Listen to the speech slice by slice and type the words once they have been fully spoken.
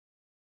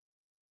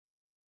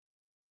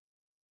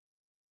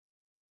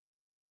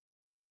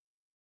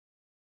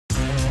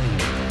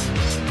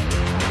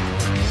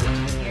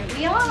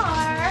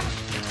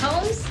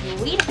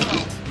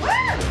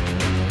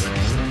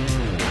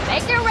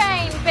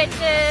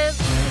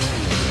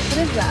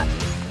is that?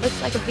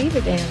 Looks like a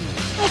beaver dam.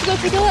 Let's go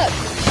take a look.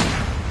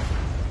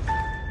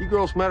 You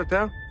girls from out of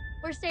town?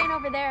 We're staying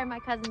over there in my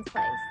cousin's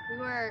place. We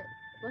were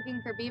looking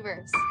for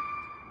beavers.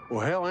 Well,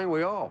 hell, ain't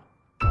we all?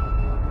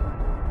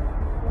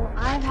 Well,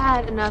 I've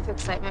had enough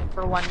excitement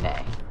for one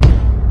day.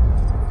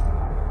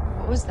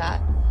 What was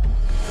that?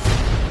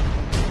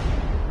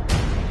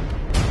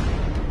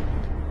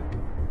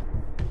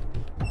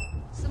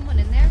 Someone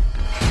in there?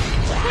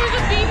 There's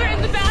a beaver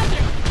in the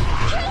bathroom!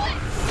 Kill it!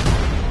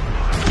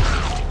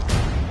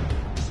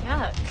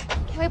 Yuck.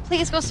 Can we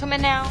please go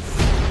swimming now?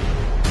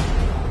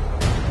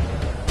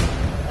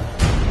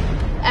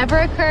 Ever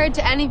occurred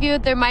to any of you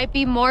that there might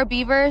be more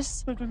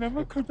beavers? The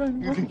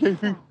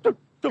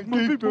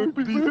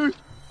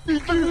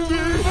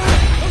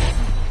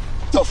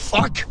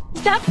fuck?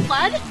 Is that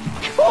blood?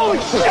 Holy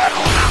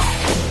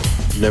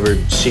shit! Never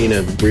seen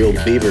a real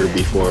beaver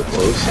before up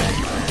close.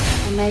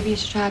 Well, maybe you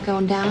should try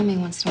going down on me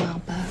once in a while,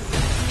 Bud.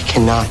 We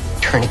cannot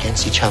turn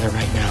against each other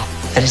right now.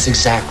 That is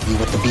exactly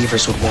what the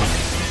beavers would want.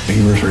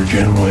 Beavers are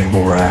generally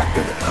more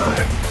active at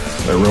night.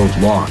 That road's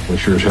locked. We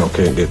sure as hell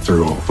can't get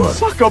through on foot.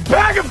 Fuck a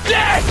bag of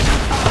dicks!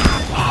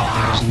 Oh,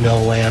 there's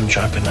no way I'm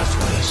jumping up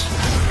for this.